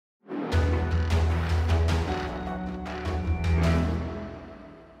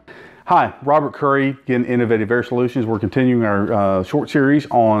Hi, Robert Curry, again, Innovative Air Solutions. We're continuing our short series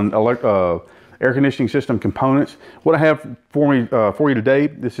on air conditioning system components. What I have for you today,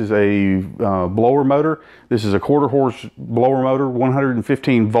 this is a blower motor. This is a quarter horse blower motor,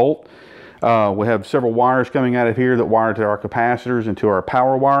 115 volt. We have several wires coming out of here that wire to our capacitors and to our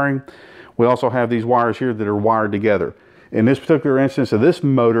power wiring. We also have these wires here that are wired together. In this particular instance of this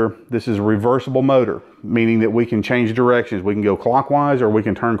motor, this is a reversible motor, meaning that we can change directions. We can go clockwise or we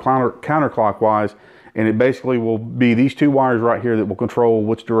can turn counterclockwise, and it basically will be these two wires right here that will control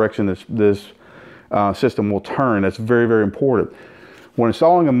which direction this system will turn. That's very, very important. When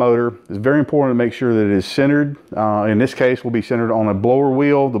installing a motor, it's very important to make sure that it is centered. In this case, will be centered on a blower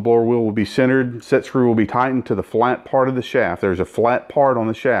wheel. The blower wheel will be centered. Set screw will be tightened to the flat part of the shaft. There's a flat part on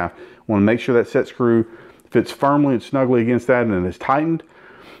the shaft. Want to make sure that set screw fits firmly and snugly against that and is tightened.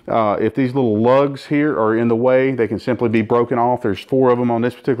 If these little lugs here are in the way, they can simply be broken off. There's 4 of them on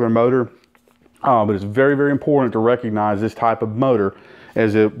this particular motor. But it's very, very important to recognize this type of motor,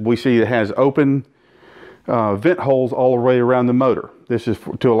 as we see it has open vent holes all the way around the motor. This is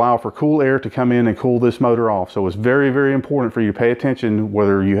to allow for cool air to come in and cool this motor off. So it's very, very important for you to pay attention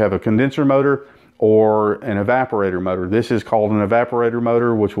whether you have a condenser motor or an evaporator motor. This is called an evaporator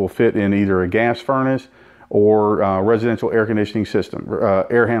motor, which will fit in either a gas furnace or residential air conditioning system,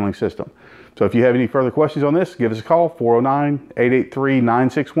 air handling system. So if you have any further questions on this, give us a call,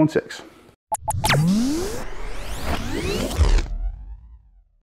 409-883-9616.